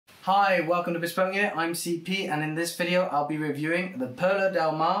Hi, welcome to Bespoke here. I'm CP, and in this video I'll be reviewing the Perla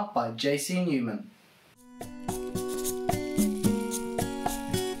del Mar by JC Newman.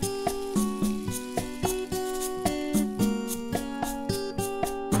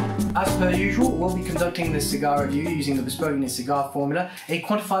 As per usual, we'll be conducting this cigar review using the Bespoke cigar formula, a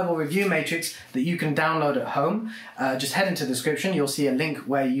quantifiable review matrix that you can download at home. Just head into the description, you'll see a link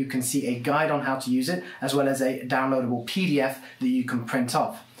where you can see a guide on how to use it, as well as a downloadable PDF that you can print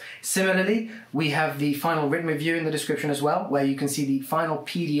off. Similarly, we have the final written review in the description as well, where you can see the final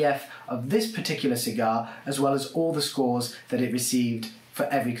PDF of this particular cigar, as well as all the scores that it received for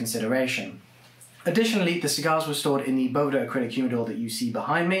every consideration. Additionally, the cigars were stored in the Boveda acrylic humidor that you see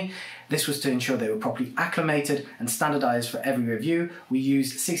behind me. This was to ensure they were properly acclimated and standardized for every review. We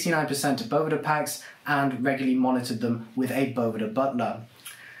used 69% Boveda packs and regularly monitored them with a Boveda butler.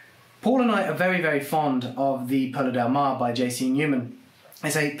 Paul and I are very fond of the Perla del Mar by JC Newman.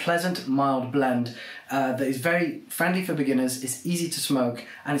 It's a pleasant, mild blend that is very friendly for beginners, it's easy to smoke,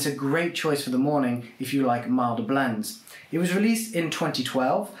 and it's a great choice for the morning if you like milder blends. It was released in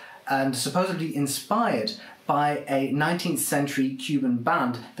 2012 and supposedly inspired by a 19th century Cuban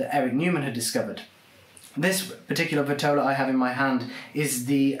band that Eric Newman had discovered. This particular vitola I have in my hand is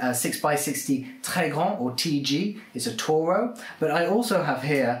the 6x60 Très Grand, or TG. It's a Toro, but I also have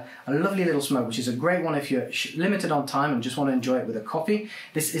here a lovely little smoke, which is a great one if you're limited on time and just want to enjoy it with a coffee.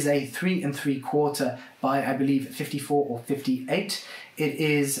 This is a 3 3/4 by, I believe, 54 or 58. It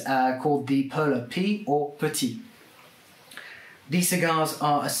is called the Perla or Petit. These cigars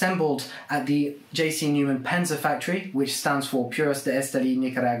are assembled at the JC Newman PENSA factory, which stands for Puros de Esteli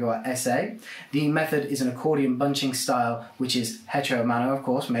Nicaragua SA. The method is an accordion bunching style, which is hetero mano, of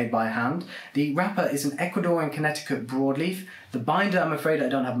course, made by hand. The wrapper is an Ecuadorian Connecticut broadleaf. The binder, I'm afraid I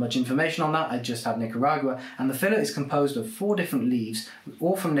don't have much information on that, I just have Nicaragua. And the filler is composed of 4 different leaves,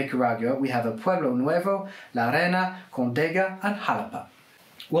 all from Nicaragua. We have a Pueblo Nuevo, La Reina, Condega, and Jalapa.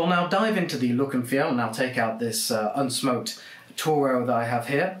 We'll now dive into the look and feel, and I'll take out this unsmoked Toro that I have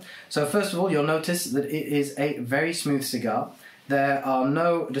here. So first of all, you'll notice that it is a very smooth cigar. There are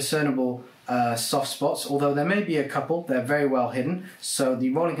no discernible soft spots, although there may be a couple. They're very well hidden, so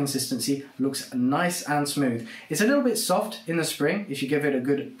the rolling consistency looks nice and smooth. It's a little bit soft in the spring if you give it a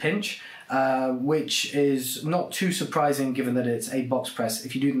good pinch, which is not too surprising given that it's a box press.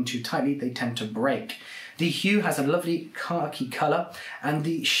 If you do them too tightly, they tend to break. The hue has a lovely khaki colour, and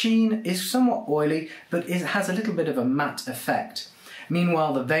the sheen is somewhat oily, but it has a little bit of a matte effect.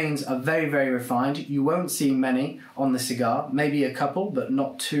 Meanwhile, the veins are very refined. You won't see many on the cigar, maybe a couple, but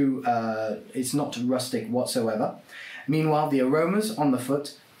not too, it's not rustic whatsoever. Meanwhile, the aromas on the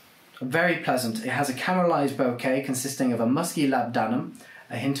foot are very pleasant. It has a caramelised bouquet consisting of a musky labdanum,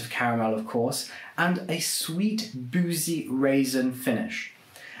 a hint of caramel of course, and a sweet boozy raisin finish.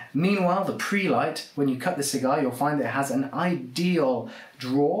 Meanwhile, the pre-light, when you cut the cigar, you'll find that it has an ideal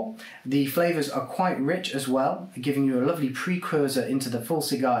draw. The flavours are quite rich as well, giving you a lovely precursor into the full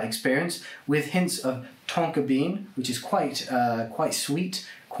cigar experience, with hints of tonka bean, which is quite sweet,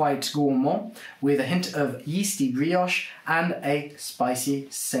 quite gourmand, with a hint of yeasty brioche and a spicy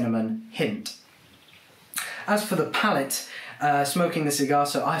cinnamon hint. As for the palate, smoking the cigar,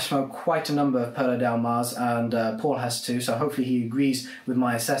 so I've smoked quite a number of Perla del Mars, and Paul has too, so hopefully he agrees with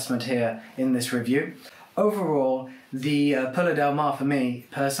my assessment here in this review. Overall, the Perla del Mar for me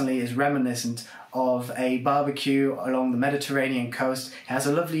personally is reminiscent of a barbecue along the Mediterranean coast. It has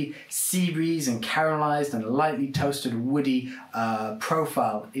a lovely sea breeze and caramelized and lightly toasted woody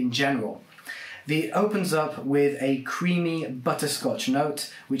profile in general. It opens up with a creamy butterscotch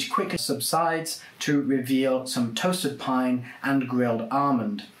note, which quickly subsides to reveal some toasted pine and grilled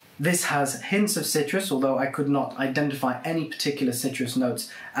almond. This has hints of citrus, although I could not identify any particular citrus notes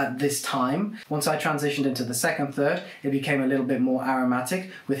at this time. Once I transitioned into the second third, it became a little bit more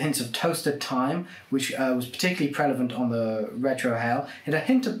aromatic, with hints of toasted thyme, which was particularly prevalent on the retrohale. It had a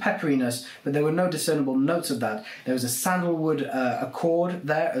hint of pepperiness, but there were no discernible notes of that. There was a sandalwood accord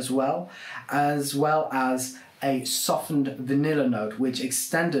there as well as a softened vanilla note, which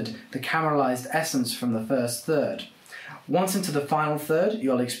extended the caramelized essence from the first third. Once into the final third,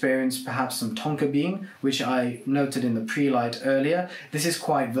 you'll experience perhaps some tonka bean, which I noted in the pre-light earlier. This is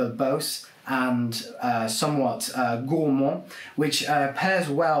quite verbose and somewhat gourmand, which pairs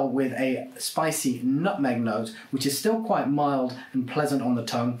well with a spicy nutmeg note, which is still quite mild and pleasant on the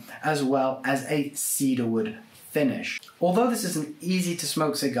tongue, as well as a cedarwood finish. Although this is an easy to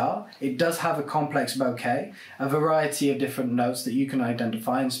smoke cigar, it does have a complex bouquet, a variety of different notes that you can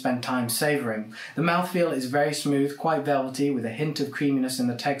identify and spend time savouring. The mouthfeel is very smooth, quite velvety, with a hint of creaminess in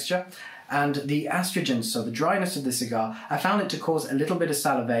the texture, And the astringents, so the dryness of the cigar, I found it to cause a little bit of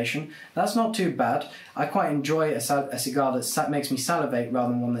salivation. That's not too bad. I quite enjoy a cigar that makes me salivate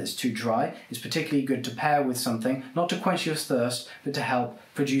rather than one that's too dry. It's particularly good to pair with something, not to quench your thirst, but to help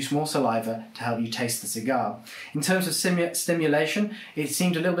produce more saliva to help you taste the cigar. In terms of stimulation, it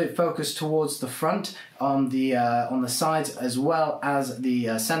seemed a little bit focused towards the front, on the sides as well as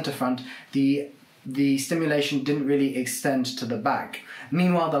the center front. The stimulation didn't really extend to the back.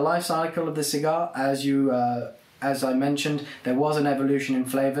 Meanwhile, the life cycle of the cigar, as I mentioned, there was an evolution in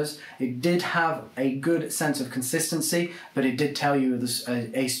flavors. It did have a good sense of consistency, but it did tell you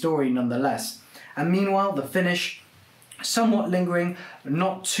a story nonetheless. And meanwhile, the finish, somewhat lingering,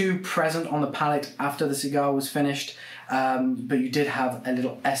 not too present on the palate after the cigar was finished, but you did have a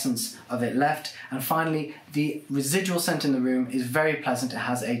little essence of it left. And finally, the residual scent in the room is very pleasant. It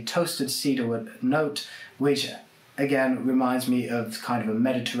has a toasted cedarwood note, which again reminds me of kind of a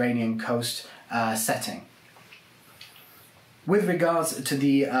Mediterranean coast setting. With regards to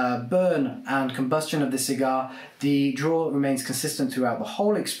the burn and combustion of the cigar, the draw remains consistent throughout the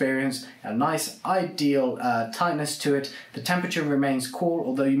whole experience, a nice ideal tightness to it. The temperature remains cool,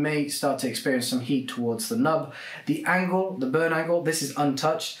 although you may start to experience some heat towards the nub. The angle, the burn angle, this is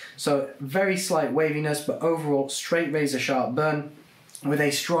untouched, so very slight waviness, but overall straight razor sharp burn with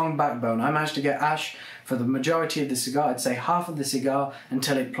a strong backbone. I managed to get ash for the majority of the cigar, I'd say half of the cigar,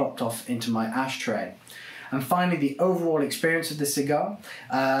 until it plopped off into my ashtray. And finally, the overall experience of the cigar.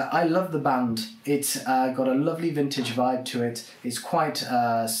 I love the band. It's got a lovely vintage vibe to it. It's quite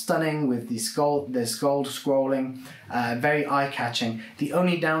stunning with this gold scrolling, very eye-catching. The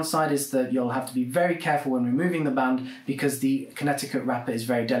only downside is that you'll have to be very careful when removing the band because the Connecticut wrapper is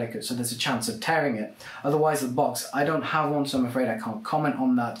very delicate, so there's a chance of tearing it. Otherwise, the box, I don't have one, so I'm afraid I can't comment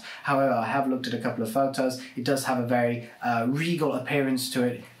on that. However, I have looked at a couple of photos. It does have a very regal appearance to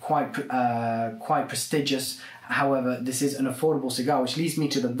it, quite prestigious. However, this is an affordable cigar, which leads me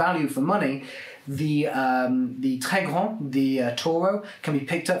to the value for money. The Très Grand, the Toro, can be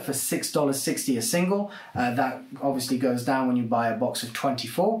picked up for $6.60 a single. That obviously goes down when you buy a box of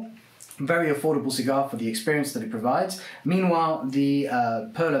 24. Very affordable cigar for the experience that it provides. Meanwhile, the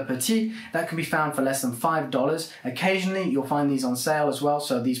Perla Petit, that can be found for less than $5. Occasionally, you'll find these on sale as well,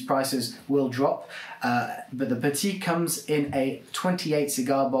 so these prices will drop. But the Petit comes in a 28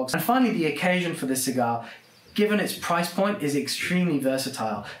 cigar box. And finally, the occasion for this cigar, given its price point, is extremely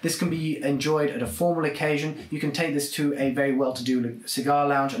versatile. This can be enjoyed at a formal occasion. You can take this to a very well-to-do cigar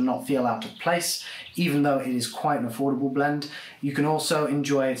lounge and not feel out of place, even though it is quite an affordable blend. You can also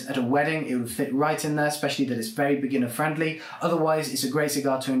enjoy it at a wedding. It would fit right in there, especially that it's very beginner-friendly. Otherwise, it's a great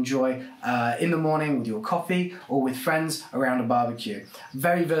cigar to enjoy in the morning with your coffee or with friends around a barbecue.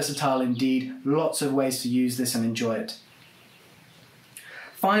 Very versatile indeed. Lots of ways to use this and enjoy it.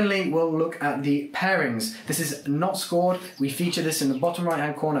 Finally, we'll look at the pairings. This is not scored. We feature this in the bottom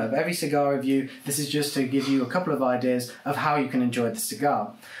right-hand corner of every cigar review. This is just to give you a couple of ideas of how you can enjoy the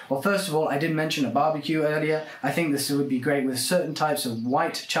cigar. Well, first of all, I did mention a barbecue earlier. I think this would be great with certain types of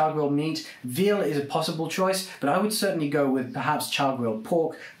white char-grilled meat. Veal is a possible choice, but I would certainly go with perhaps char-grilled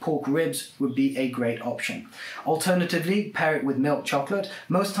pork. Pork ribs would be a great option. Alternatively, pair it with milk chocolate.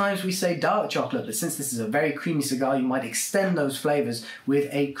 Most times we say dark chocolate, but since this is a very creamy cigar, you might extend those flavors with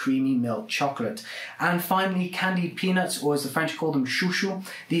a creamy milk chocolate. And finally, candied peanuts, or as the French call them, chouchou.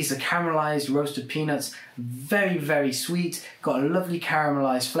 These are caramelized roasted peanuts, very, very sweet, got a lovely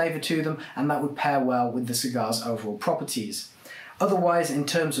caramelized flavor to them, and that would pair well with the cigar's overall properties. Otherwise, in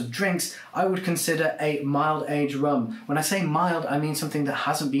terms of drinks, I would consider a mild-aged rum. When I say mild, I mean something that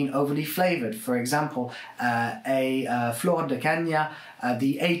hasn't been overly flavored. For example, a Flor de Caña,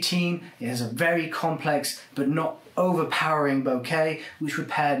 the 18 is a very complex but not overpowering bouquet, which would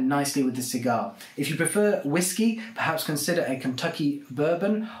pair nicely with the cigar. If you prefer whiskey, perhaps consider a Kentucky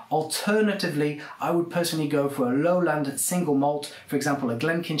bourbon. Alternatively, I would personally go for a lowland single malt. For example, a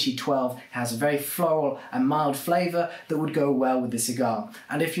Glenkinchie 12 has a very floral and mild flavor that would go well with the cigar.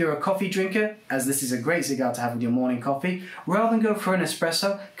 And if you're a coffee drinker, as this is a great cigar to have with your morning coffee, rather than go for an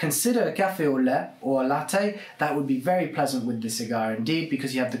espresso, consider a café au lait or a latte. That would be very pleasant with the cigar indeed,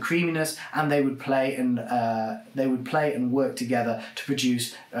 because you have the creaminess, and they would play and work together to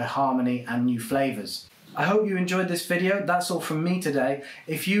produce a harmony and new flavors. I hope you enjoyed this video. That's all from me today.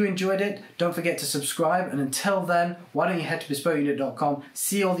 If you enjoyed it, don't forget to subscribe, and until then, why don't you head to bespokeunit.com,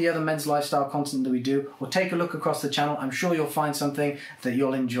 see all the other men's lifestyle content that we do, or take a look across the channel. I'm sure you'll find something that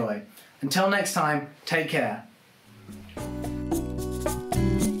you'll enjoy. Until next time, take care.